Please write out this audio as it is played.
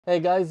Hey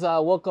guys,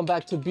 welcome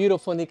back to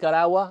beautiful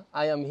Nicaragua.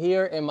 I am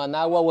here in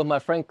Managua with my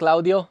friend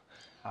Claudio.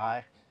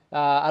 Hi.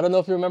 I don't know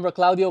if you remember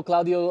Claudio.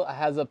 Claudio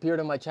has appeared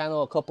on my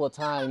channel a couple of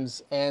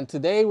times, and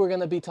today we're going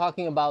to be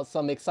talking about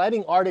some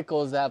exciting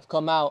articles that have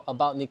come out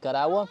about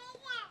Nicaragua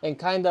and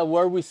kind of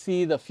where we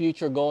see the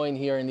future going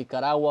here in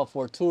Nicaragua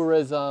for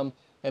tourism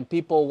and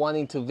people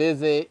wanting to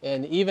visit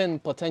and even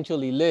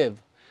potentially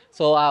live.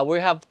 So we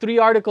have three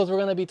articles we're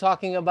going to be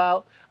talking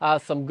about,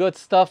 some good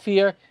stuff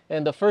here.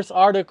 And the first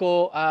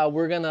article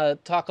we're going to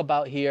talk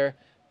about here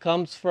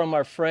comes from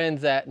our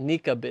friends at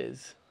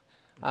NicaBiz.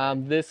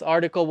 Okay. This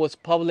article was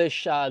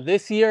published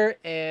this year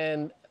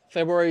in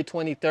February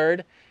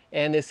 23rd,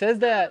 and it says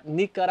that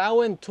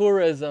Nicaraguan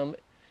tourism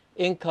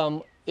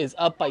income is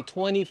up by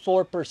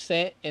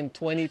 24% in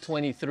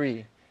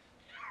 2023.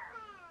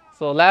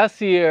 So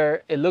last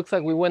year, it looks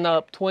like we went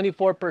up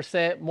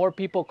 24%, more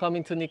people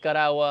coming to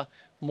Nicaragua,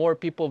 more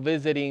people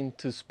visiting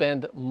to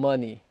spend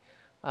money.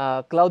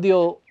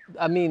 Claudio,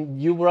 I mean,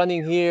 you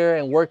running here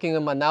and working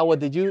in Managua,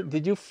 did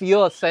you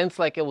feel a sense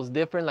like it was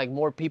different, like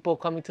more people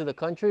coming to the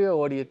country, or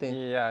what do you think?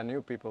 Yeah,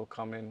 new people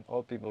coming,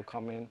 old people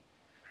coming.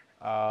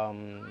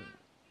 Um,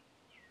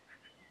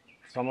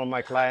 some of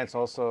my clients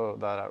also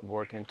that are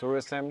work in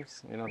tourism,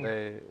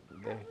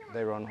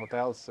 they run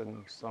hotels,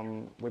 and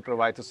some we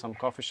provide to some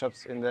coffee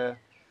shops in the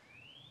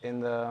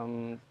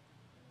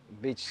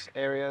beach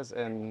areas,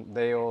 and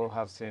they all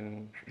have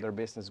seen their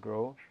business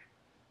grow.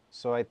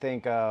 So I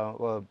think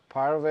well,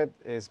 part of it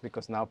is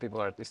because now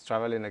people are is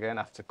traveling again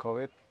after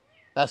COVID.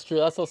 That's true.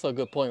 That's also a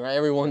good point, right?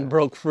 Everyone Yeah.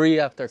 broke free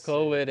after So,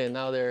 COVID, and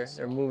now they're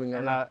so moving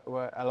and around.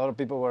 well, a lot of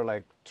people were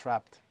like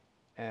trapped,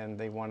 and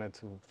they wanted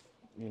to,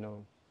 you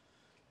know,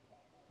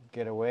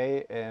 get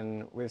away.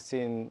 And we've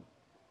seen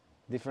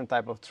different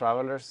type of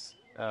travelers.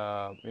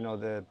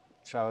 The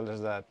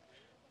travelers that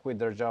quit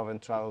their job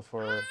and travel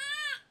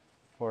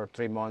for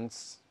 3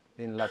 months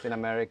in Latin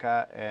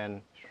America,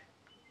 and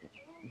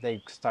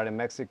they start in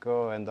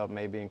Mexico, end up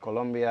maybe in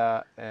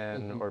Colombia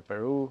and or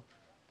Peru,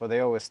 but they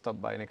always stop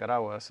by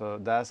Nicaragua. So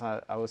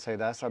I would say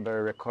that's a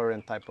very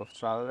recurrent type of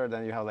traveler.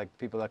 Then you have like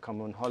people that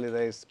come on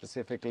holidays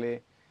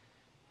specifically.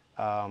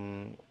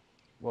 Um,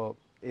 well,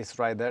 it's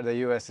right there. The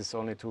U.S. is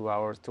only 2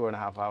 hours,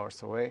 2.5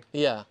 hours away.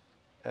 Yeah,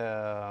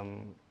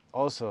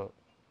 Also,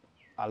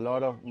 a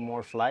lot of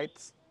more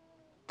flights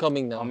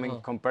coming now, coming huh?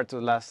 compared to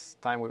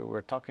last time we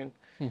were talking.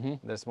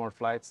 There's more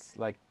flights.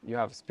 Like you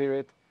have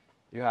Spirit,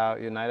 you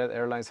have United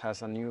Airlines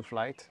has a new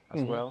flight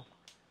as well.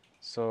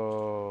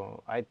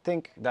 So I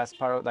think that's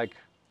part of like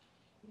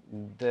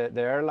the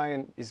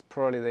airline is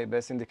probably the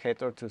best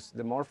indicator to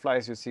the more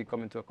flights you see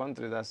coming to a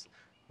country. That's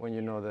when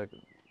you know that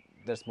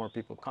there's more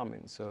people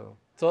coming. So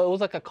So it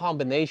was like a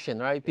combination,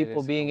 right? it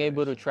People is a being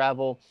able to combination.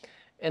 travel.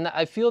 And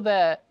I feel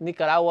that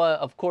Nicaragua,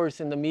 of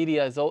course, in the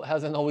media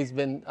hasn't always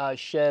been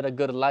shed a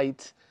good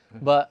light.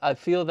 But I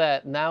feel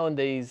that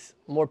nowadays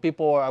more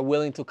people are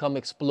willing to come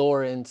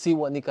explore and see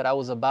what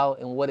Nicaragua's about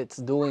and what it's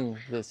doing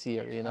this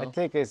year, you I know?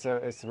 think it's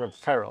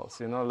referrals.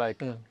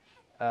 Like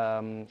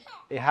Yeah.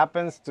 it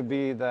happens to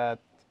be that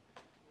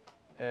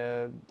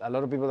a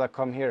lot of people that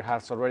come here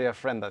has already a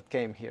friend that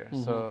came here.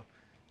 So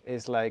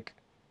it's like,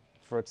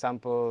 for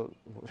example,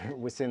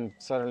 we've seen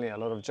suddenly a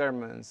lot of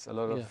Germans, a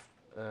lot of Yeah.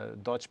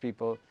 Dutch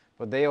people,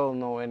 but they all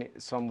know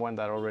someone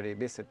that already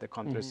visit the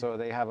country. So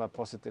they have a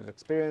positive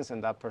experience,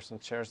 and that person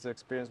shares the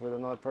experience with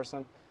another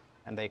person,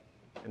 and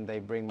they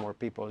bring more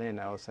people in,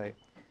 I would say.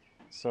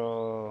 So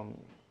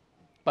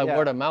By yeah,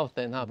 word of mouth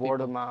then, huh?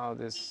 word of People. mouth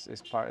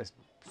is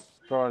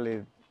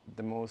probably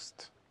the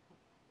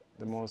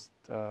most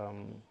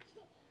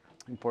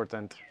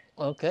important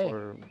Okay.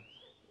 for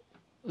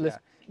Let's, yeah.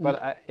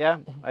 But yeah,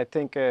 I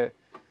think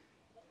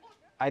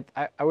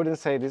I wouldn't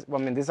say this.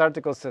 Well, I mean, this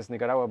article says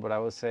Nicaragua, but I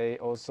would say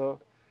also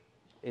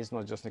it's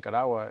not just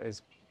Nicaragua.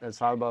 It's El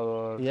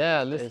Salvador,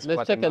 yeah, let's it's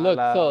let's take a look.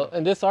 So Guatemala.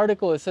 in this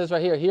article, it says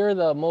right here, here are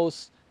the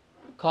most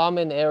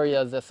common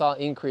areas that saw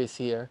increase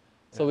here.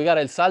 So Yeah, we got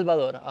El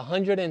Salvador,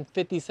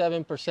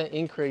 157%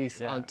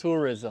 increase yeah. on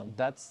tourism.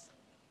 That's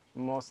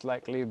most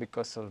likely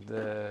because of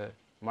the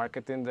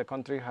marketing the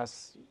country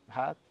has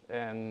had,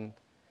 and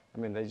I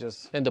mean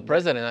And the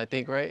president, I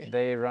think, right?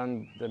 they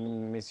run the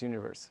Miss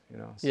Universe,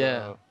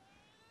 Yeah. So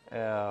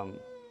um,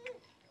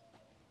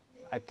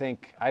 I think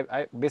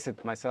I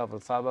visit myself El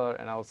Salvador,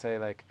 and I will say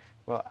like,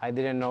 well, I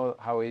didn't know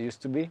how it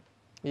used to be.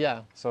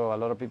 Yeah. So a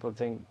lot of people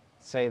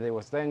say that it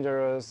was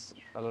dangerous.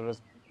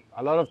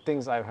 A lot of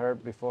things I've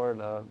heard before,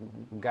 the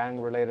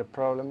gang-related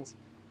problems.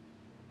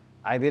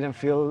 I didn't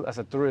feel as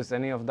a tourist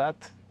any of that,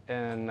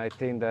 and I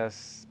think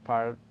that's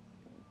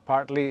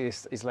partly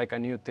is like a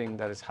new thing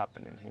that is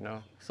happening.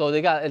 So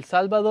they got El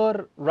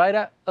Salvador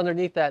right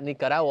underneath that,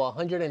 Nicaragua,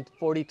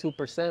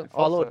 142%,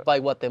 followed Also, by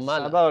El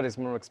Guatemala. Salvador is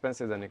more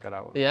expensive than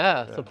Nicaragua.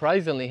 Yeah, Yeah.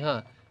 surprisingly,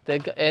 huh?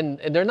 And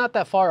they're not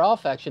that far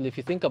off, actually, if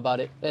you think about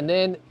it. And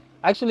then,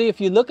 actually, if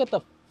you look at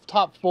the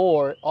top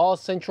four, all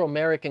Central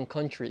American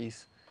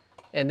countries,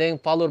 and then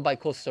followed by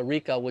Costa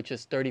Rica, which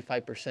is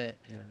 35%,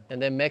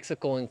 and then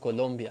Mexico and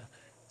Colombia.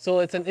 So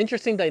it's an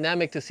interesting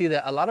dynamic to see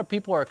that a lot of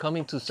people are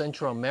coming to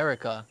Central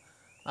America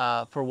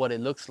for what it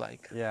looks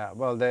like. Yeah,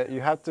 well,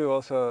 you have to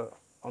also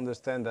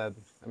understand that,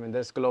 I mean,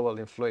 there's global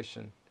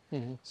inflation.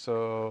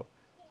 So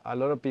a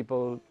lot of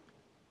people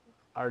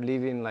are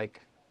living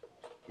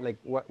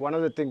one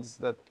of the things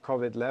that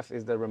COVID left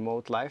is the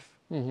remote life.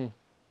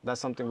 That's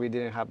something we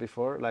didn't have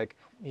before. Like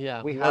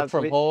Yeah, we work had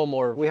from home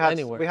or we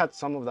anywhere. had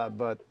some of that,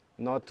 but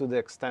not to the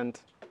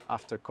extent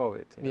after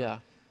COVID, you know. Yeah,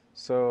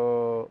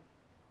 So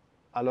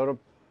a lot of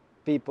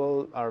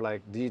people are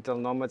like digital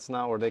nomads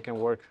now, or they can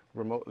work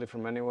remotely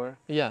from anywhere,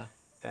 yeah,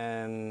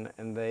 and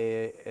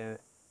they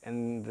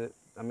and the,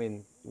 I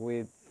mean,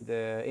 with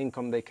the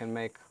income they can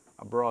make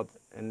abroad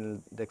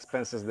and the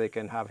expenses they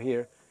can have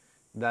here,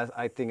 that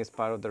I think is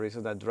part of the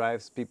reason that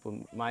drives people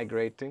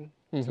migrating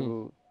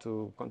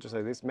to countries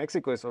like this.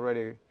 Mexico is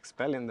already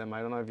expelling them.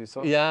 I don't know if you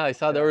saw. yeah. I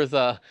saw there Yeah. was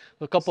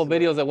a couple So,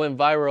 videos that went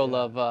viral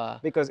yeah,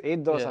 of because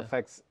it does yeah,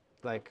 affect,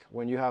 like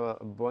when you have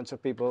a bunch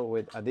of people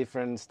with a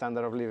different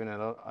standard of living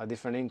and a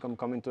different income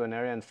coming to an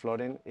area and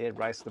flooding, it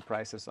rises the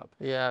prices up.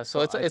 yeah.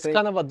 So So I it's think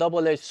kind of a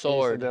double-edged it's a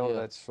sword. Yeah,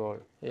 double-edged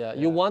sword. yeah.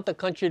 You Yeah, want the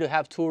country to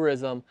have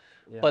tourism,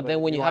 yeah, but but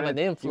then when you you have want an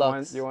it, you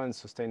influx, want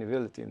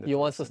sustainability in the you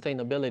want tourism.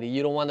 sustainability.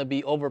 You don't want to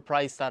be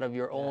overpriced out of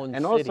your Yeah, own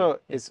and city. also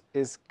Yeah,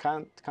 it's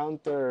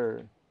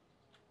counter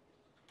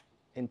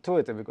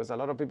intuitive because a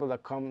lot of people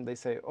that come, they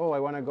say, oh, I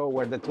want to go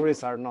where the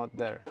tourists are not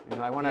there. You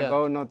know, I want to yeah,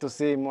 go not to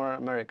see more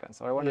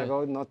Americans, or I want to yeah.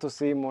 go not to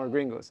see more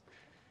gringos.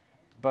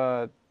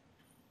 But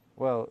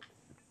well,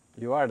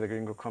 you are the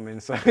gringo coming,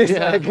 so it's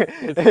Yeah, like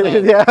it's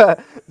tough. yeah.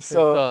 It's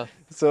So tough.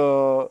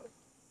 so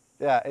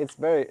yeah,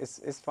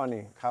 it's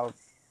funny how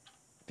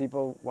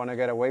people want to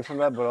get away from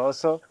that, but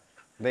also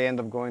they end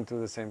up going to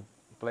the same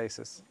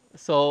places.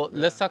 So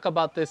Yeah. let's talk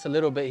about this a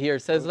little bit here.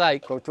 It says Go,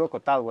 like go to a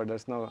Costal where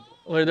there's no,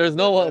 where there's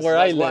no one where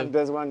I live.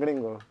 there's one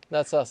gringo.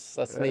 That's us.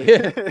 That's me.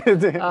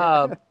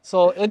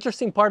 So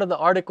interesting part of the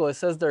article. It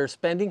says their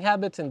spending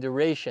habits and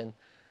duration.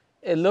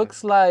 It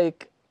looks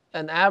like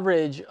an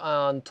average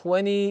on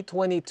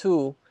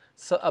 2022,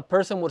 so a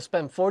person would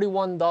spend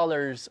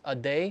 $41 a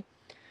day,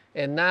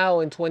 and now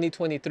in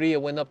 2023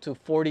 it went up to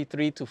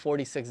 $43 to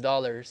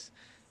 $46,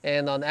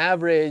 and on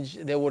average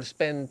they would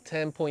spend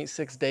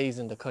 10.6 days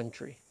in the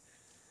country.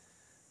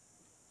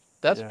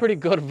 That's Yeah. pretty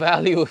good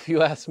value if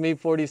you ask me,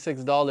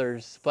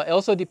 $46. But it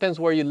also depends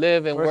where you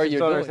live and where you're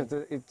 $46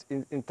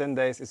 doing. in 10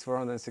 days is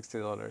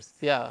 $460.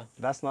 Yeah.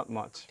 That's not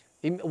much.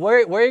 Where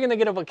are you gonna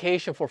get a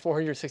vacation for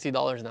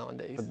 $460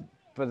 nowadays?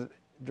 But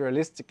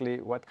realistically,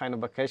 what kind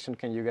of vacation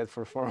can you get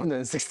for Well,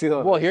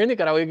 $460? here in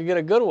Nicaragua, you can get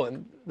a good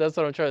one. That's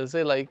what I'm trying to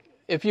say. Like,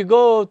 if you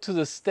go to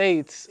the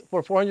States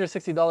for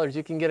 $460,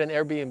 you can get an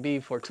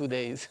Airbnb for 2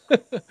 days.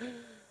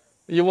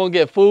 You won't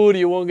get food,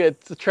 you won't get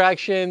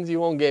attractions, you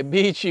won't get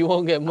beach, you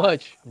won't get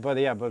much. But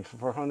yeah, but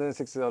for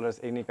 $460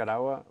 in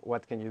Nicaragua,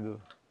 what can you do?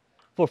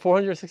 For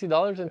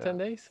 $460 in Yeah. 10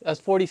 days?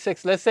 That's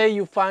 46. Let's say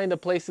you find a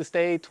place to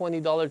stay,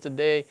 $20 a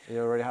day, You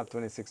already have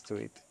 26 to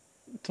eat.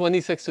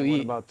 26 to And what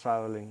eat. about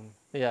traveling?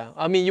 Yeah.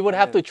 I mean, you would I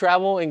have mean, to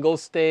travel and go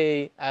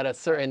stay at a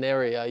certain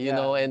area,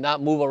 yeah, and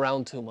not move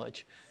around too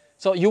much.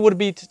 So you would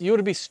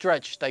be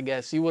stretched, I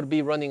guess. You would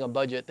be running a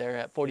budget there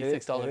at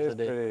 $46 it a is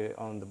day. pretty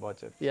on the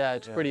budget. Yeah,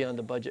 it's Yeah. pretty on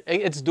the budget.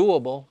 It's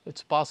doable.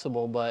 It's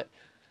possible, but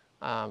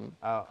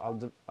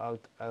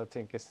I'll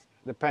think it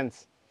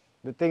depends.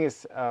 The thing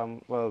is,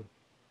 well,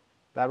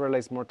 that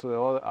relates more to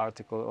the other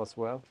article as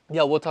well.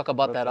 yeah, we'll talk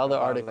about We'll that talk other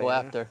about it article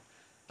later.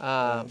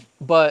 after.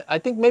 But I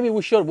think maybe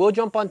we'll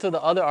jump onto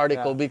the other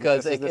article Yeah,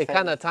 because because it's it, the it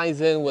kind same. of ties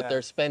in with Yeah.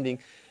 their spending.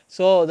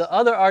 So the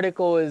other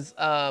article is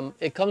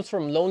it comes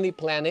from Lonely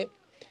Planet.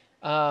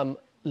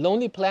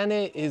 Lonely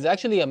Planet is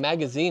actually a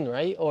magazine,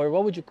 right? Or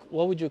what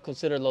would you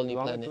consider Lonely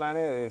Lonely Planet?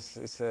 Planet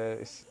is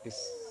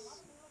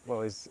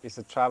well, it's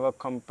a travel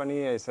company.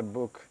 It's a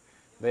book.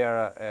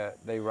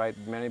 They write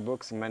many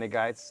books and many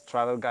guides,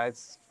 travel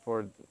guides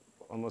for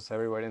almost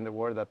everywhere in the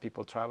world that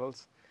people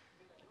travels,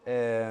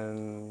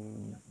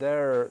 and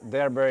they're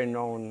very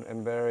known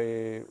and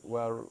very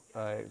well.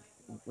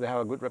 They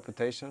have a good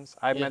reputations.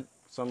 I Yeah. met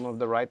some of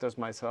the writers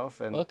myself,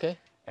 Okay.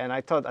 and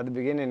I thought at the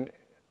beginning,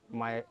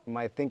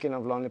 my thinking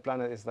of Lonely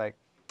Planet is like,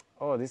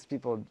 oh, these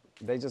people,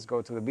 they just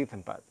go to the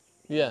beaten path.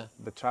 Yeah.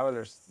 The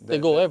travelers, They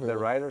go the everywhere.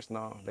 riders,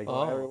 no, they go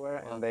Oh,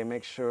 everywhere wow. and they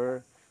make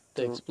sure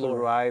They to explore.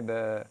 ride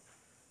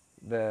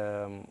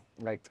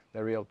like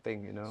the real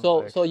thing, you know.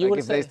 So you Like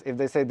would say, if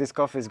they say this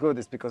coffee is good,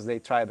 it's because they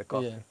tried the yeah.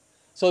 coffee.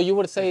 So you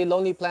would say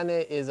Lonely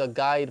Planet is a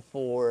guide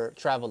for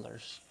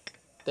travelers.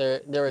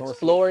 They're Mostly,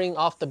 exploring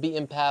off the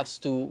beaten paths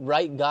to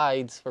write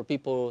guides for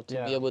people to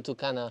be yeah. able to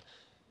kind of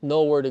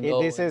know where to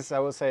go. This is, I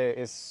would say,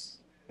 is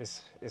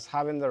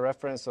having the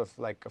reference of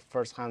like a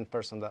first-hand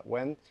person that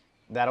went,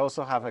 that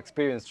also have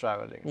experience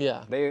traveling.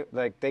 Yeah.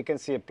 They can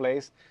see a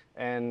place,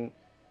 and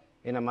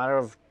in a matter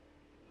of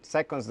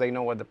seconds, they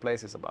know what the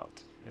place is about.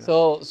 You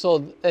know?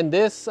 So in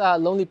this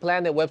Lonely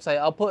Planet website,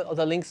 I'll put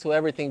the links to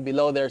everything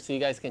below there so you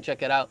guys can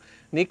check it out.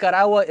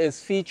 Nicaragua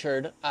is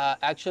featured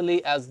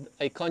actually as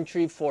a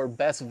country for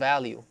best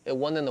value. It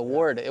won an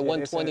award. It won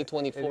It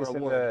 2024 is in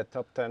award. the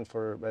top 10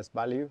 for best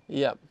value.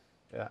 Yep.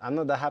 Yeah, I'm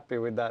not that happy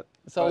with that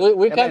So But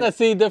we I kind mean, of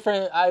see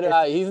different eye to if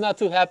eye. He's not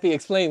too happy.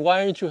 Explain,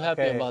 why aren't you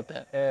happy okay, about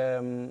that?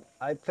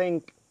 I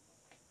think,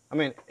 I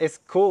mean, it's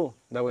cool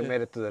that we Yeah.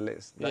 made it to the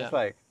list. Yeah. That's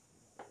like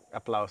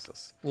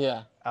applauses.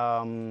 Yeah.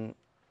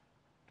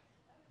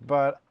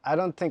 But I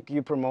don't think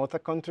you promote a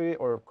country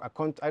or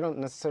I don't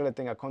necessarily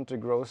think a country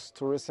grows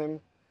tourism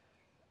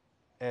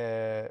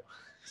uh,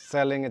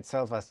 selling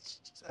itself as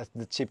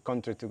the cheap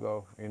country to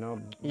go, you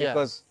know, Yeah.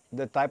 because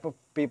the type of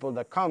people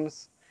that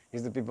comes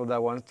is the people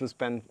that want to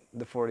spend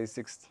the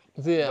 46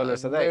 Yeah.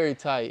 dollars a day Very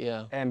tight.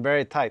 Yeah. and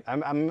very tight. I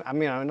mean,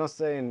 I'm not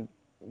saying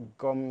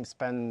come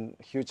spend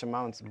huge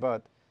amounts,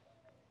 but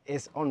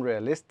it's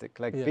unrealistic.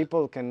 Like Yeah.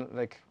 people can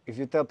like if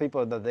you tell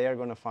people that they are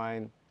gonna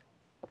find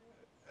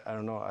I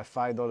don't know a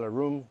 $5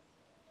 room.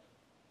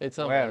 It's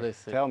Where?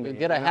 unrealistic. Tell You me.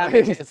 get a You know?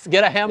 hammock.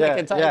 Get a hammock Yeah,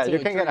 and tie it yeah. to You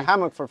a can get a tree,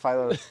 hammock for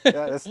 $5. Yeah,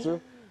 that's true.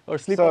 or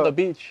sleep on the So,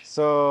 beach.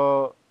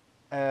 so,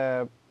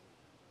 uh,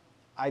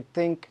 I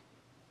think,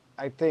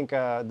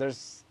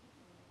 there's,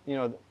 you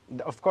know,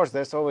 of course,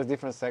 there's always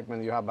different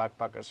segments. You have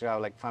backpackers, you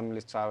have like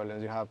families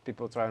traveling, you have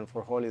people traveling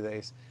for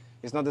holidays.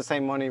 It's not the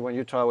same money when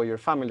you travel with your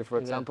family, for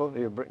Yeah. example.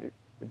 You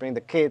bring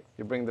the kid,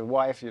 you bring the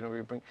wife, you know,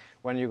 you bring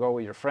when you go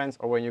with your friends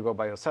or when you go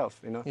by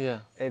yourself, you know. Yeah.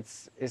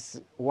 It's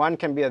one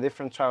can be a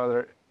different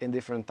traveler in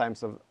different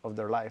times of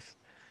their life.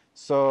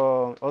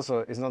 So also,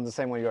 it's not the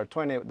same when you're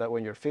 20 that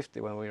when you're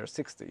 50, when you're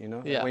 60, you know.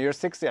 Like Yeah. when you're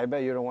 60, I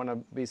bet you don't want to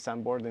be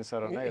sandboarding in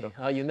Cerro Negro.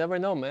 You never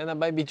know, man. I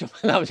might be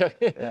jumping out.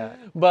 Joking. Yeah.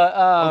 But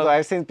Although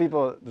I've seen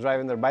people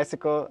driving their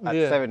bicycle at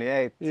yeah.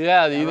 78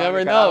 Yeah, you around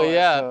never know.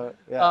 Nicaragua.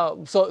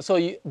 Yeah. So yeah, So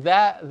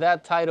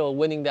that title,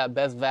 winning that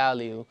best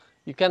value,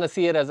 you kind of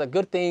see it as a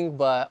good thing,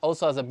 but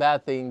also as a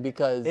bad thing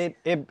because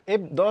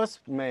it does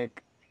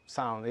make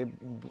sound.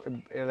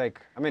 Like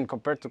I mean,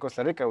 compared to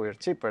Costa Rica, we're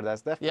cheaper.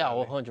 That's yeah,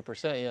 definitely.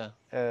 100%.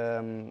 Yeah.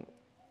 Um,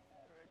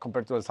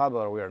 Compared to El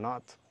Salvador, we are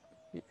not.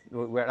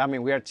 I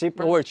mean, we are Well,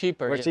 cheaper. we're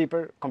cheaper. We're Yeah.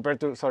 cheaper compared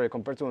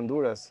to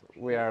Honduras.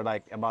 We are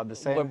like about the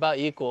We're same. about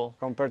equal.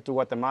 Compared to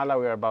Guatemala,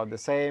 we are about the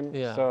same.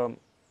 Yeah. So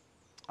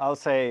I'll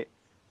say,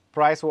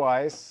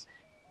 price-wise,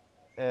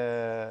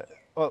 uh,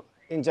 well,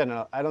 in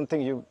general, I don't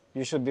think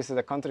you should visit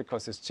a country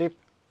because it's cheap.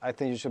 I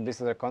think you should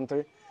visit a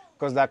country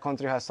because that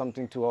country has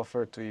something to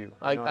offer to you.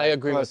 I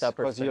agree with that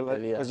Because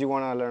perspective. Yeah. you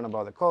want to learn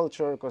about the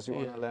culture, because you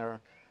want Yeah. to learn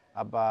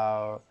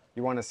about,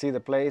 you want to see the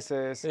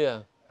places.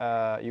 Yeah.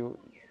 You,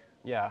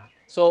 yeah.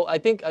 So I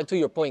think to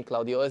your point,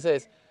 Claudio, it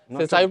says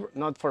since I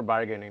Not for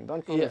bargaining.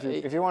 Don't come yeah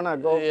if you want to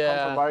go come for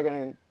yeah.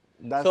 bargaining.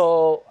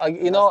 So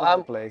That's not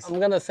the place. I'm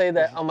gonna say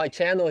that on my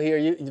channel here,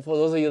 for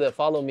those of you that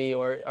follow me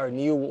or are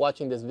new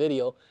watching this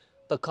video,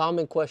 the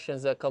common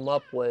questions that come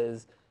up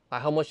was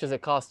how much does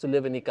it cost to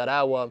live in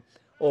Nicaragua?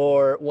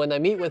 Or when I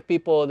meet with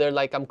people, they're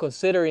like, I'm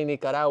considering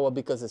Nicaragua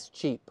because it's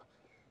cheap,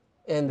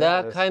 and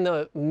Yeah, that kind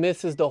of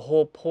misses the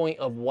whole point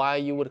of why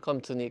you would come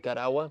to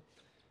Nicaragua.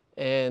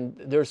 And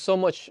there's so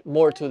much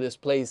more to this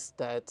place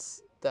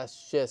that's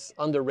just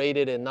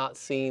underrated and not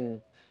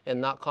seen and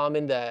not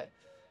common that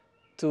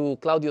to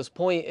Claudio's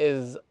point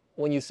is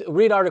when you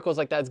read articles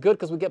like that, it's good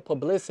because we get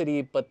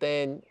publicity, but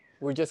then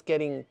we're just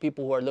getting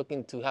people who are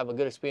looking to have a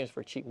good experience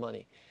for cheap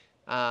money.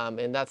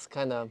 And that's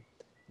kind of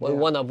what we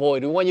yeah, want to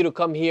avoid. We want you to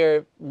come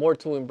here more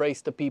to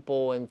embrace the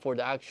people and for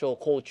the actual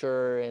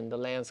culture and the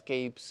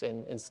landscapes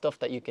and stuff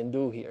that you can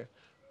do here.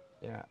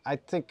 yeah. I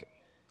think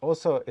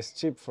also it's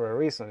cheap for a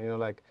reason. You know,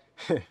 like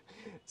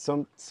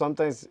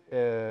sometimes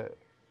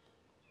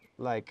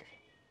like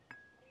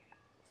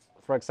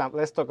for example,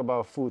 let's talk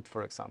about food.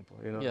 For example,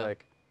 you know, Yeah.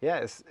 like yeah,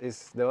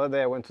 it's the other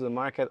day I went to the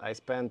market. I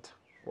spent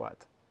what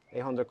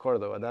 800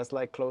 Cordova. That's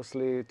like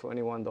closely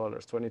 $21,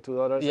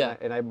 $22, Yeah.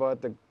 and I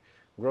bought the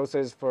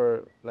groceries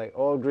for like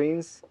all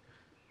greens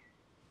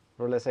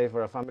for let's say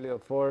for a family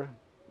of four,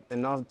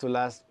 enough to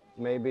last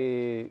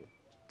maybe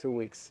 2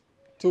 weeks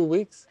 2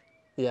 weeks?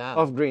 Yeah.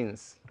 of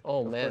greens. Oh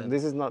Of course, man.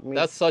 this is not meat.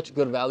 That's such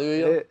good value,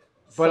 yo. Eh,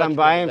 but I'm Such good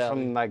buying value.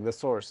 from like the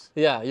source.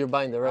 Yeah, you're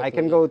buying I directly.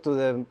 can Yeah. go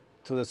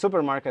to the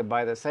supermarket,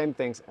 buy the same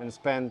things, and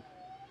spend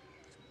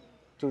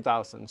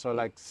 2,000. So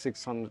like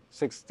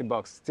 660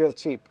 bucks. Still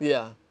cheap.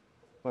 Yeah.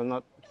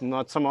 Well,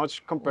 not so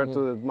much compared to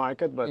the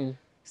market, but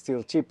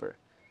still cheaper.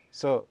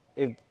 So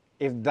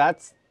if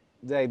that's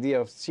the idea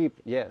of cheap,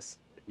 yes,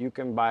 you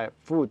can buy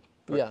food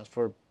Yeah.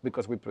 for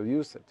because we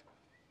produce it.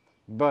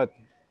 But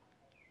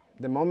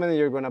the moment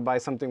you're gonna buy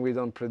something we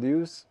don't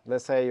produce,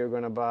 let's say you're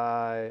gonna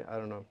buy I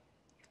don't know,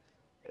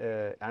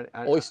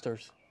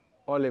 Oysters.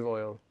 olive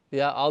oil,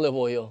 Yeah, olive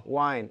oil.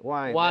 wine.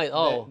 Wine.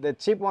 Oh, The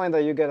cheap wine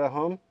that you get at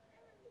home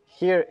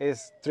here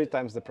is 3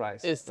 times the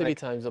price. it's three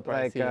times the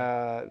price. Like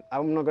Yeah.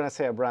 I'm not gonna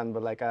say a brand,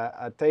 but like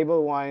a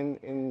table wine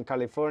in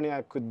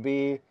California could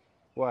be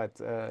what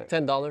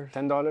 $10.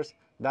 $10.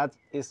 That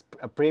is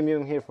a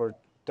premium here for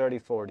 30,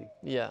 40,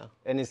 Yeah.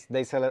 and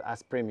they sell it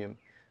as premium.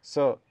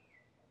 So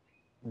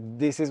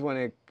this is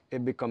when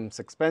it becomes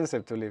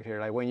expensive to live here.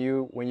 Like when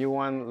you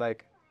want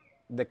like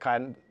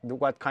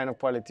what kind of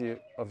quality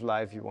of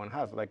life you want to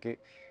have. Like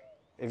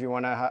if you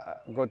want to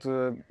go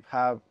to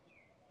have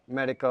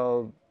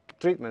medical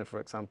treatment, for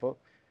example,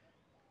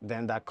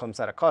 then that comes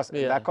at a cost. And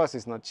Yeah. that cost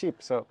is not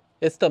cheap. So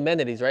It's the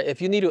amenities, right? If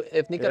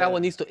Nicaragua Yeah.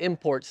 needs to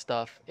import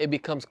stuff, it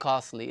becomes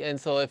costly. And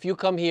so if you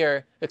come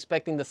here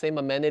expecting the same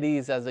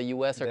amenities as the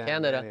US or Damn,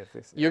 Canada, many of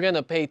this, you're yeah.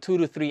 gonna pay 2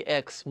 to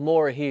 3x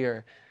more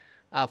here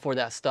for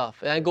that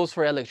stuff. And it goes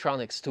for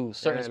electronics too,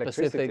 certain And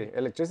electricity. specific.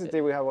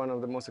 Electricity, we have one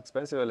of the most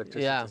expensive Yeah,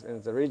 electricities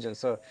in the region.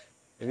 So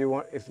if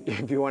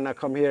you want to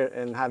come here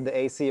and have the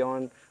AC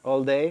on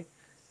all day,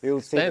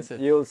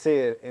 expensive. you'll see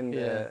it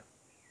Yeah.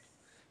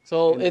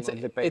 So in the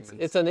monthly it's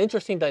payments. an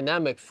interesting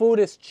dynamic. Food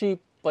is cheap,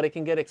 but it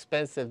can get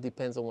expensive.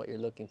 Depends on what you're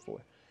looking for.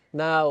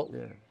 Now,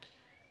 Yeah.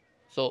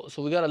 so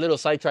we got a little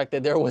sidetracked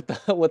there with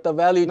the with the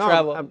value No,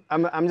 travel.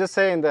 I'm just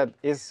saying that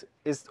it's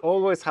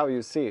always how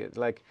you see it.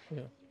 Like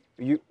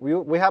Yeah.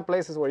 we have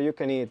places where you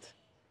can eat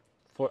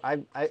for I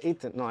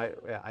eaten no I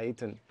yeah, I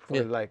eaten for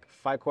Yeah. like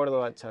 5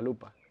 Córdoba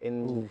chalupa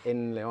in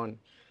León.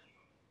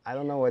 I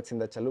don't know what's in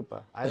the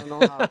chalupa. I don't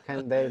know how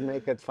can they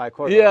make it 5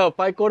 Córdoba. Yeah,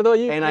 Pai Cordo,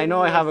 you And I can.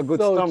 know I have a That's good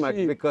so stomach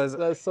cheap. because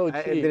That's so it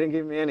cheap. didn't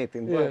give me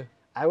anything. Yeah. But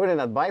I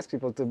wouldn't advise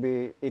people to be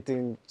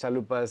eating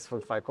chalupas for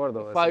 5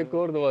 Córdobas. Five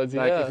Cordobas,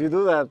 Like if yeah. you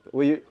do that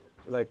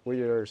with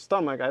your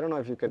stomach, I don't know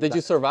if you can. Did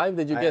you survive?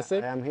 Did you get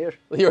sick? I am here.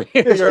 You're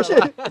here. You're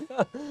alive.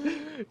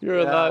 You're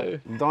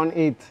alive. Don't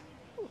eat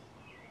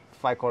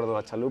 5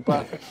 Córdoba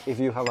chalupa if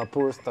you have a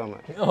poor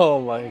stomach. Oh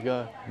my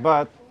God.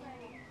 But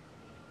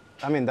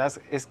I mean that's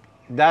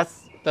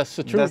That's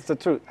the truth. that's the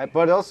truth.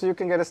 But also you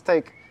can get a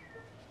steak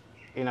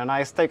in a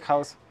nice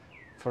steakhouse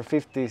for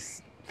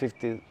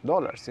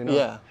 $50. You know.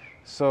 Yeah.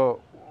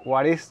 So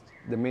what is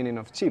the meaning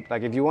of cheap?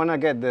 Like if you want to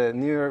get the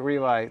New York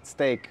ribeye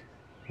steak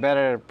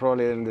better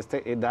probably than the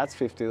steak, that's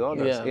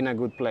 $50 Yeah. in a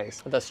good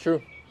place. That's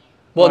true.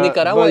 Well,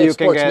 Nicaragua but you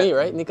can exports get- meat,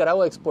 right?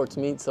 Nicaragua exports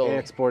meat, so It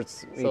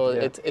exports meat, so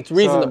yeah. it's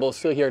reasonable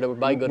still here to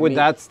buy good Would meat.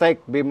 that steak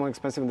be more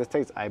expensive in the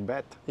States? I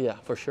bet. Yeah,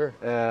 for sure.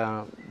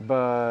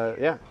 But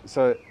yeah,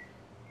 so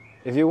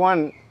if you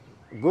want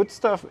good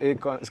stuff,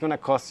 it's gonna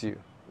cost you.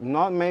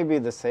 Not maybe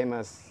the same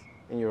as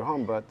in your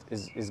home, but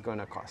it's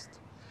gonna cost.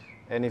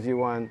 And if you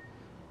want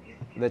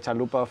the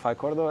chalupa of 5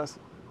 Córdobas,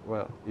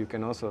 well, you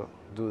can also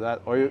do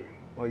that. Or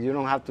you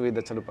don't have to eat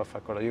the chalupa of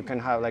 5 Córdobas. You can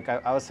have, like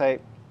I would say,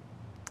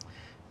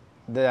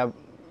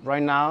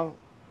 right now,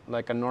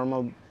 like a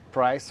normal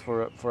price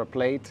for a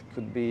plate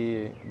could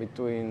be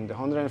between the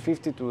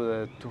 150 to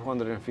the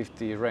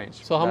 250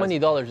 range. So how many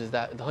dollars is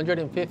that?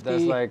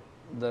 150?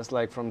 That's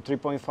like from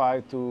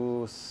 3.5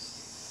 to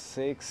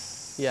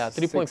 6. Yeah,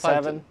 3.5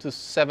 7. to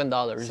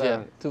 $7. Yeah,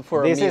 Seven.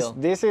 for a meal.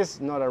 This is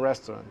not a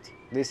restaurant.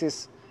 This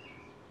is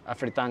a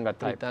fritanga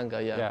type. Fritanga,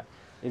 yeah. Yeah.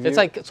 If It's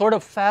you- like sort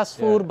of fast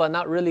food, Yeah. but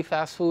not really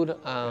fast food.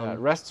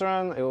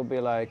 restaurant, it will be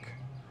like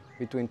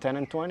between 10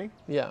 and 20,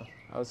 Yeah,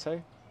 I would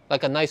say.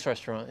 like a nice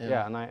restaurant. Yeah,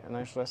 Yeah, a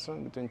nice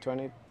restaurant between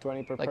 20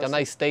 per like person. a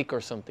nice steak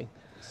or something.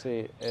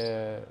 See,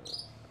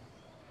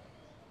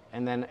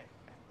 and then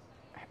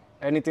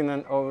anything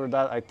over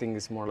that, I think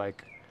is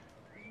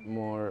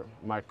more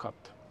markup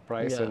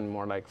price Yeah. and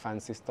more like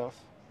fancy stuff.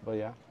 But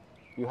yeah,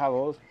 you have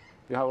all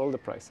the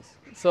prices.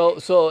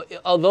 So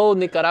although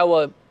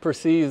Nicaragua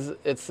perceives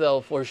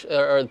itself or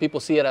people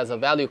see it as a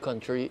value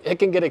country, it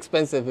can get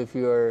expensive if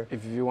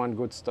If you want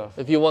good stuff.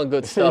 you want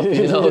good stuff,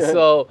 you know. Yeah.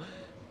 So,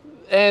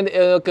 and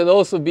it can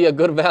also be a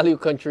good value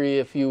country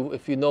if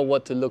you know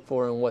what to look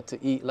for and what to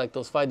eat, like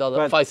those $5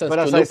 But as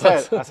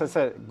chalupas. I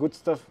said, good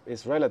stuff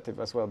is relative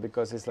as well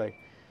because it's like,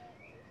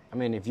 I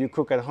mean, if you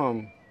cook at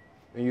home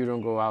and you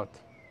don't go out,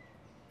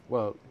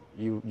 well,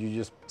 you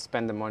just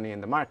spend the money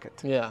in the market.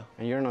 Yeah.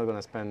 And you're not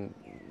gonna spend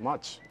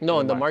much. No,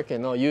 in the market,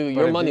 no.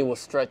 Your if money you- will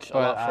stretch a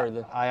But lot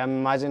further. I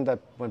imagine that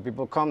when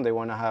people come, they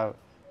wanna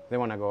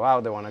go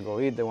out, they wanna go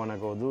eat, they wanna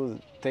go do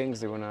things,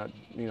 they wanna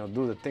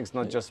do the things,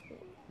 not just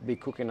be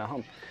cooking at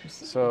home.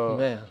 So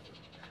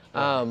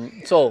Man.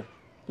 So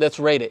let's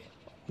rate it.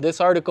 This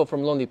article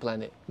from Lonely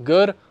Planet,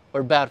 good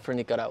or bad for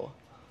Nicaragua?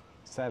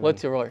 7.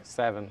 What's your score?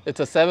 7. It's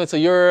a 7, so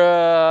you're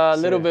a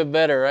little Sí. bit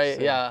better, right?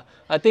 Sí. Yeah.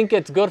 I think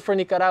it's good for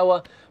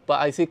Nicaragua, but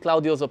I see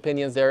Claudio's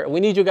opinions there.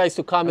 We need you guys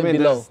to I comment mean,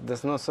 below.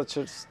 there's no such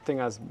a thing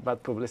as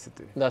bad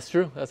publicity. That's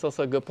true. That's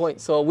also a good point.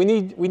 So we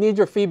need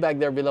your feedback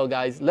there below,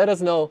 guys. Let us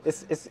know.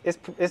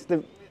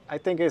 I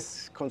think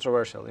it's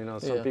controversial.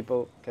 Some Yeah.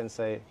 people can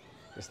say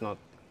it's not.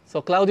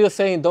 So Claudio's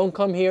saying, don't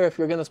come here if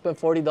you're gonna spend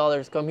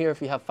 $40. Come here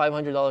if you have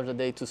 $500 a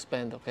day to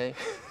spend. Okay.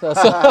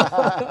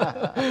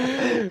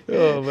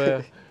 Oh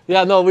man.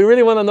 Yeah. No. We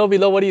really want to know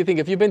below. What do you think?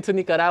 If you've been to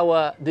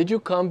Nicaragua, did you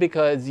come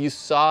because you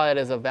saw it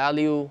as a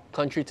value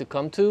country to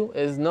come to?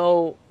 Is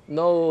no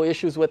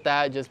issues with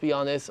that. Just be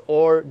honest.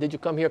 Or did you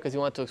come here because you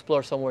want to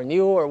explore somewhere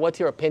new? Or what's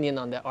your opinion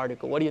on that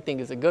article? What do you think?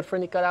 Is it good for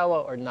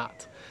Nicaragua or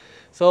not?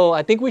 So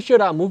I think we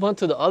should move on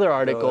to the other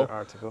article.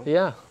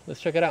 Yeah. Let's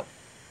check it out.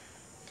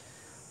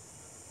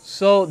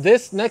 So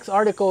this next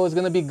article is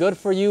going to be good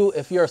for you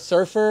if you're a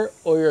surfer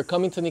or you're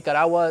coming to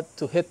Nicaragua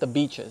to hit the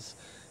beaches.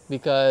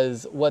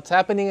 Because what's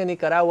happening in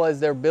Nicaragua is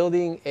they're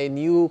building a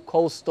new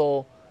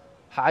coastal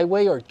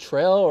highway or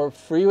trail or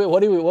freeway.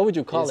 What would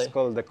you call It's it?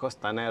 called the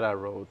Costanera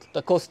Road.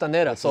 The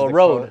Costanera, This so is a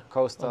road.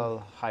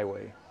 Coastal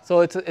Highway.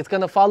 So it's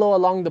gonna follow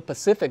along the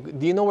Pacific.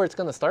 Do you know where it's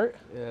gonna start?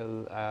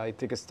 I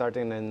think it's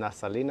starting in Las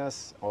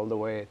Salinas all the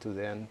way to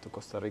the end to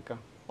Costa Rica.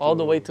 All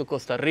the way to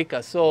Costa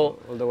Rica. So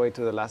All the way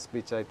to the last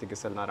beach, I think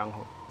it's El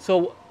Naranjo.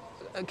 so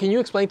can you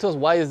explain to us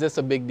why is this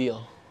a big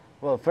deal?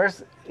 Well,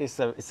 first, it's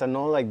an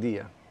old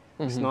idea.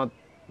 It's not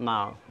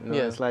now. You know,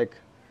 Yeah. It's like,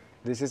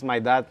 this is my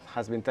dad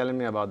has been telling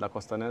me about La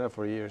Costanera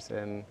for years,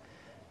 and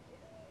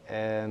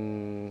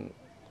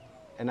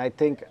I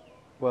think,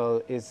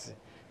 well, it's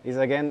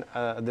again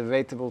a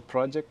debatable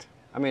project.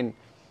 I mean,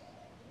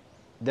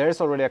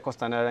 there's already a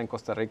Costanera in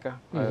Costa Rica.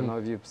 I don't know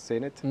if you've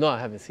seen it. No, I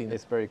haven't seen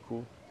It's it. very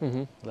cool.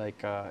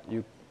 Like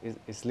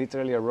it's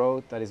literally a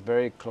road that is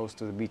very close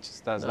to the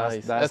beaches.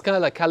 That's kind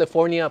of like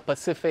California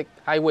Pacific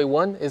Highway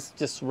 1. It's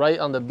just right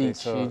on the beach.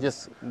 so You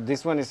just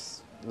this one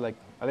is like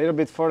a little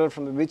bit further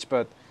from the beach,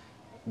 but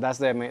that's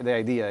the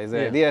idea. The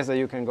Yeah. idea is that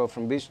you can go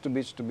from beach to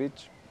beach to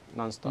beach,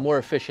 nonstop, more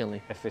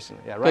efficiently.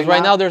 efficiently. Yeah, Because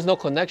right now there's no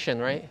connection,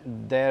 right?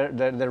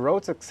 the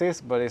roads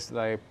exist, but it's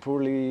like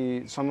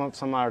poorly.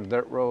 Some are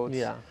dirt roads.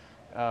 Yeah.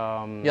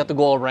 You You have to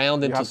go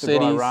around into have to cities.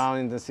 go around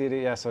in the city.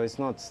 Yeah, so it's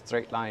not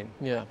straight line.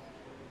 Yeah.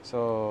 So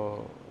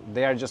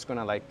they are just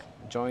gonna like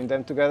join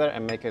them together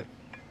and make it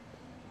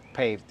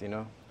paved, you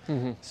know.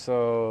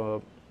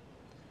 So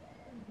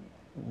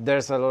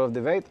there's a lot of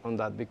debate on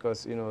that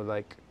because you know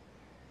like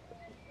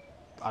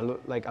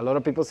a lot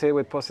of people say it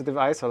with positive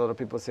eyes. A lot of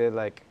people say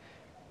like,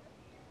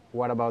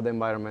 what about the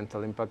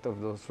environmental impact of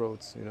those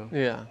roads? You know.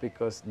 Yeah.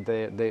 Because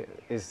they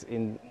is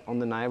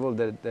undeniable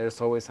that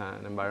there's always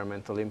an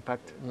environmental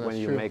impact That's when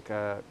you true. make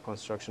a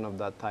construction of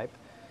that type,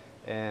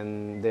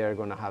 and they are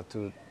going to have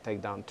to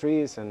take down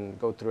trees and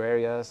go through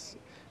areas.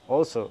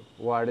 Also,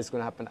 what is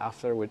going to happen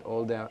after with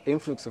all the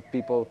influx of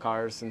people,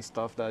 cars, and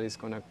stuff that is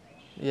going to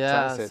Yeah.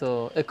 transit.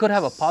 So it could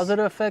have a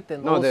positive effect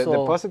and No, the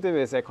also positive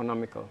is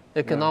economical.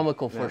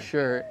 economical for Yeah.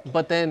 sure.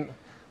 But then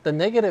the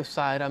negative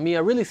side, I mean, I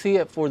really see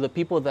it for the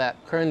people that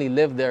currently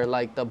live there,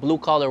 like the blue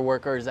collar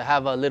workers that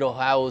have a little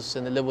house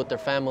and they live with their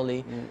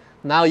family.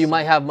 Now you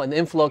might have an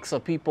influx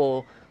of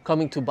people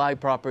coming to buy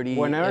property.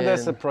 Whenever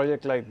there's a and-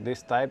 project like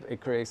this type,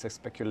 it creates a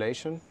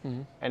speculation,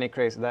 and it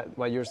creates that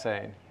what you're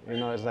saying. You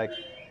know, it's like,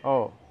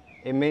 oh,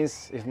 it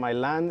means if my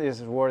land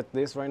is worth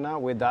this right now,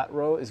 with that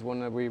road, it's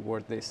gonna be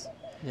worth this.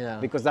 yeah.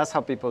 Because that's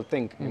how people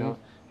think. You know,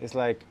 it's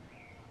like,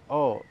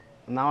 oh,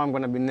 now I'm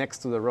gonna be next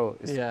to the road.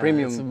 It's Yeah,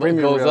 premium, it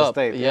premium goes real up,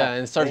 estate. yeah,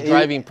 and it starts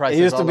driving prices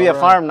It used to all be a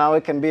around. farm, now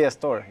it can be a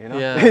store. You know.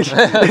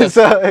 Yeah.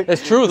 So,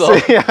 It's true though.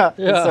 yeah.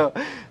 Yeah. So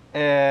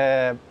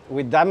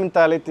with that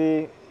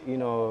mentality, you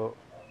know,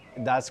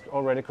 that's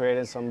already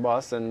creating some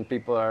buzz and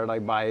people are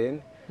like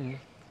buying.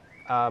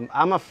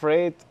 I'm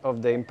afraid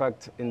of the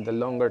impact in the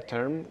longer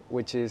term,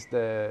 which is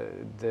the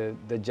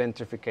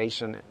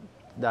gentrification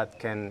that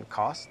can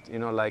cost. You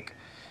know, like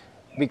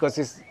because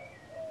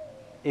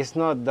it's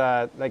not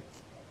that like,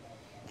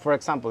 for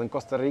example, in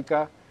Costa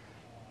Rica,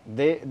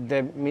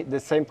 the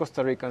same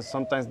Costa Ricans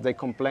sometimes they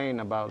complain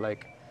about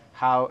like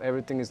how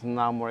everything is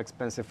now more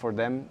expensive for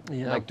them.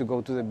 Yeah. Like to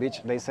go to the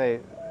beach, they say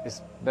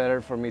it's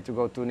better for me to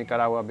go to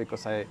Nicaragua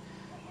because I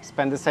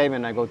spend the same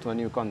and I go to a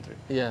new country.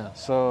 Yeah.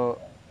 So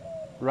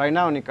right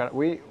now,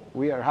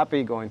 we are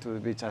happy going to the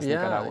beach as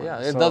Yeah, Nicaragua. yeah.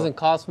 It So- doesn't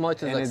cost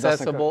much. and It's it doesn't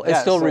accessible. co- It's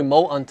yeah, still so-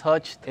 remote,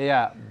 untouched.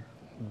 Yeah,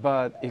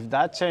 but if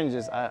that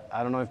changes, I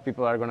don't know if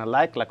people are gonna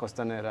like La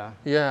Costanera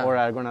Yeah. or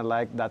are gonna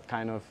like that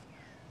kind of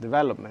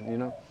development, you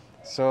know.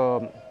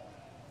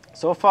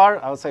 So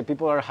far, I would say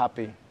people are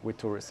happy with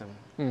tourism,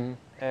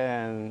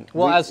 and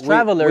Well, as we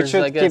travelers,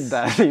 should I keep guess-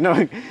 that, you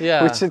know.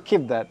 Yeah. We should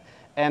keep that,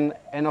 and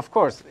of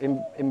course,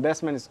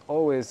 investment is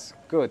always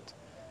good.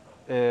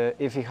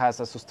 If it has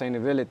a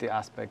sustainability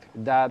aspect,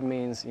 that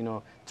means you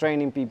know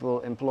training people,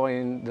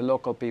 employing the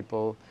local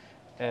people,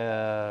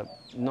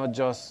 not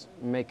just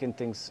making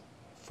things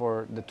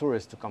for the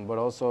tourists to come, but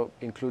also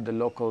include the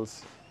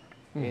locals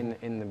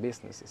in the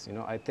businesses. You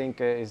know, I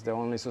think is the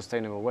only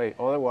sustainable way.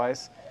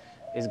 Otherwise,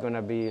 it's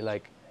gonna be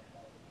like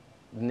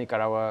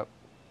Nicaragua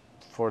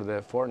for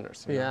the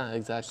foreigners. You know? Yeah,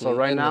 exactly. So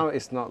right And now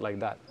it's not like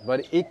that,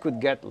 but it could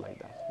get like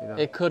that. You know?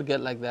 it could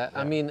get like that. I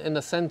Yeah. mean, in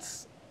a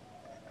sense,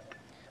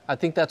 I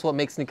think that's what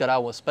makes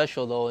Nicaragua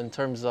special, though, in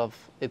terms of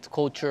its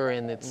culture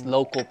and its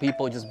local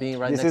people just being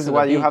right this next is to the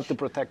what beach. you have to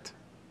protect.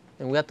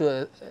 And we have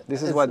to.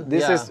 This is it's- what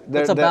this yeah, is.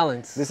 It's a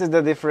balance. This is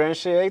the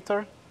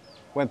differentiator.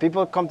 When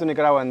people come to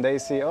Nicaragua and they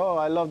see, oh,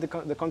 I love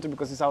the country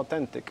because it's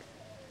authentic.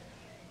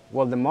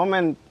 Well, the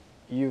moment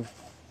you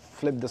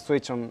flip the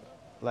switch on,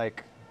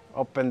 like,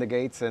 open the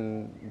gates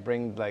and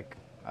bring like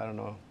I don't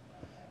know,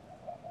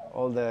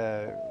 all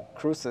the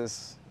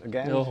cruises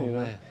again, Oh, you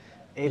know, man.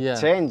 it Yeah,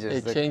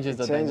 changes. it changes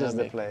the the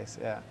dynamic. place.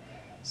 Yeah.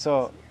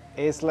 So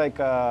it's like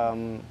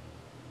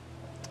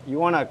you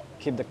want to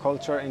keep the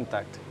culture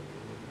intact.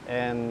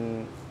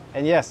 And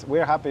yes,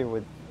 we're happy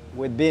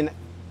with being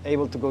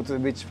able to go to the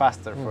beach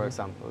faster, for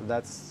example.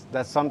 That's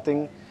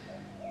something.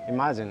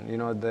 Imagine, you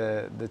know,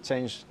 the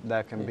change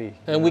that can be.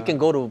 And we can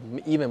go to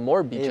even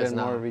more beaches Even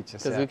now. more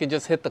beaches, Because yeah. we can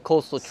just hit the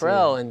coastal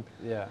trail, and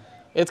Yeah,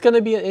 it's going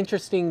to be an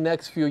interesting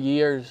next few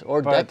years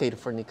or But- decade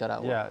for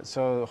Nicaragua. yeah.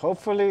 So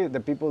hopefully the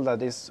people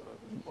that is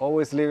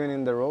always living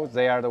in the roads,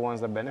 they are the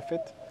ones that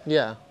benefit.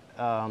 Yeah.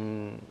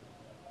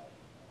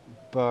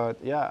 But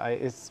yeah,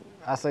 it's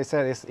as I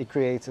said, it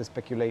creates a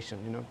speculation,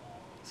 you know.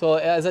 So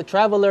as a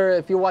traveler,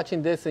 if you're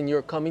watching this and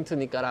you're coming to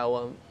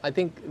Nicaragua, I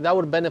think that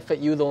would benefit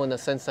you though in the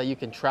sense that you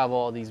can travel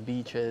all these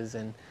beaches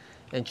and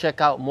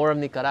check out more of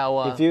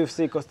Nicaragua. If you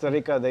see Costa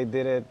Rica, they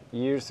did it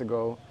years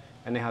ago,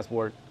 and it has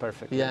worked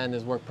perfectly. Yeah, and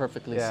it's worked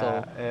perfectly. Yeah,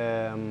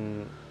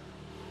 So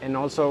and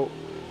also,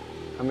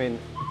 I mean,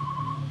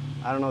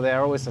 I don't know, they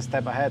are always a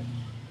step ahead,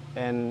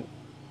 and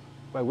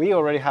well, we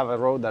already have a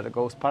road that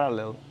goes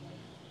parallel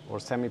or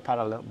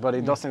semi-parallel, but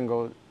it doesn't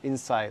go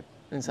inside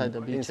inside the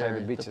the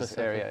area, beaches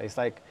Pacific. area. It's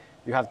like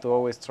you have to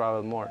always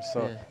travel more,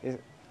 so Yeah.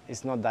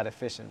 it's not that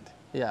efficient.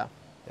 Yeah.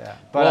 Yeah,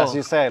 but Well, as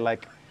you say,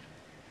 like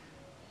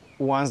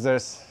once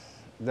there's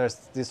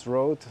this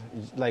road,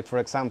 like for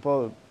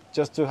example,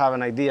 just to have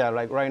an idea,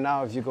 like right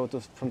now, if you go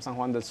from San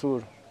Juan del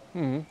Sur,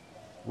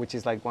 which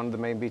is like one of the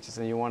main beaches,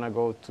 and you want to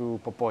go to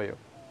Popoyo,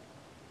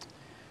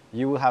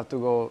 you will have to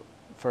go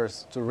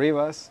first to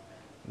Rivas,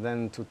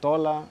 then to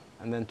Tola,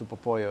 and then to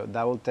Popoyo.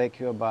 That will take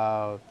you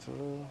about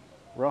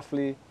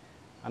roughly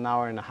an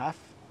hour and a half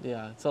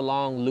yeah, it's a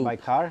long loop. by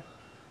car.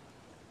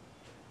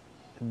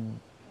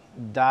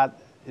 That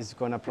is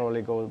gonna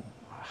probably go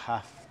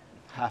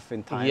half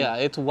in time. Yeah,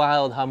 it's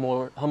wild how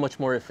much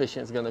more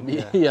efficient it's gonna be.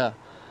 Yeah. Yeah.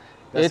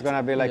 That's It's-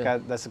 gonna be like yeah.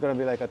 that's gonna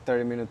be like a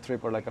 30-minute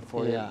trip or like a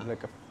 40 Yeah.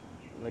 like a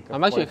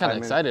I'm actually kind 45 of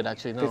excited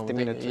actually. No,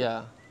 50-minute trip.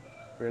 yeah.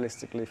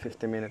 Realistically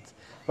 50 minutes.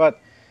 But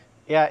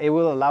yeah, it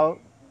will allow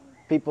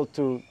people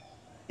to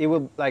it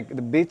will like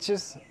the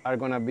beaches are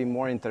gonna be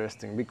more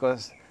interesting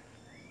because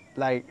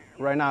like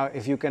right now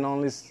if you can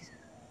only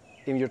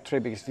in your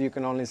trip if you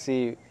can only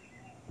see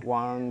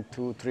 1,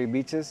 2, 3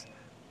 beaches,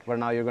 where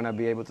now you're gonna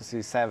be able to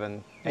see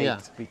 7, 8 Yeah.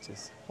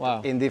 beaches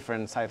Wow. in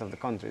different sides of the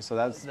country. So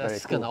that's very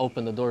That's cool. gonna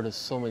open the door to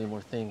so many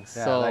more things.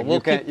 Yeah, So like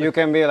we'll you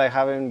can be like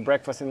having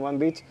breakfast in one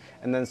beach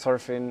and then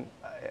surfing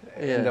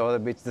Yeah. in the other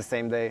beach the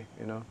same day,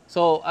 you know.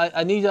 So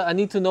I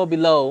need to know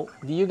below.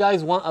 Do you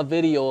guys want a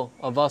video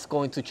of us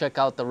going to check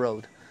out the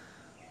road?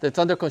 It's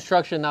under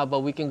construction now, but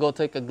we can go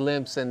take a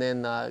glimpse and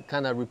then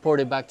kind of report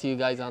it back to you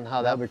guys on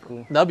how That'd be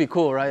cool. That'd be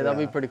cool, right? That'd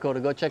be Yeah. pretty cool to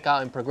go check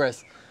out and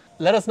progress.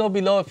 Let us know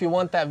below if you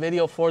want that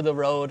video for the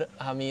road.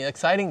 I mean,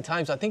 exciting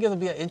times. I think it'll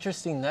be an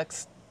interesting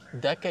next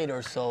decade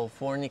or so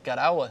for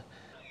Nicaragua.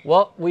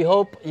 Well, we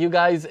hope you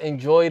guys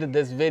enjoyed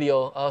this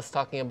video, us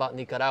talking about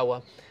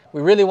Nicaragua.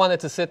 We really wanted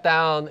to sit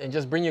down and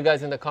just bring you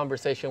guys in the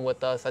conversation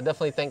with us. I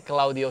definitely thank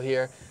Claudio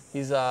here.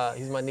 He's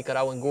my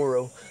Nicaraguan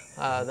guru.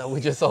 That we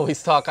just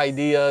always talk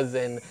ideas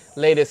and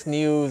latest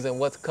news and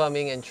what's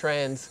coming and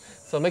trends.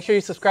 So make sure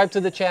you subscribe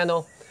to the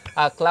channel.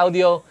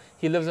 Claudio,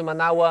 he lives in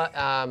Managua.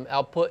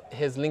 I'll put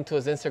his link to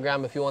his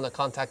Instagram if you want to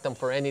contact him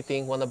for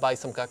anything, want to buy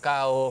some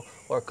cacao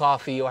or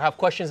coffee, or have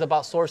questions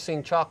about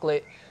sourcing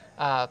chocolate,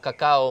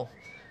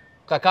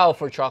 cacao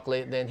for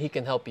chocolate, then he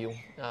can help you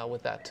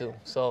with that too.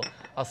 So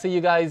I'll see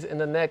you guys in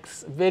the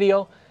next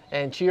video,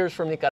 and cheers from Nicaragua.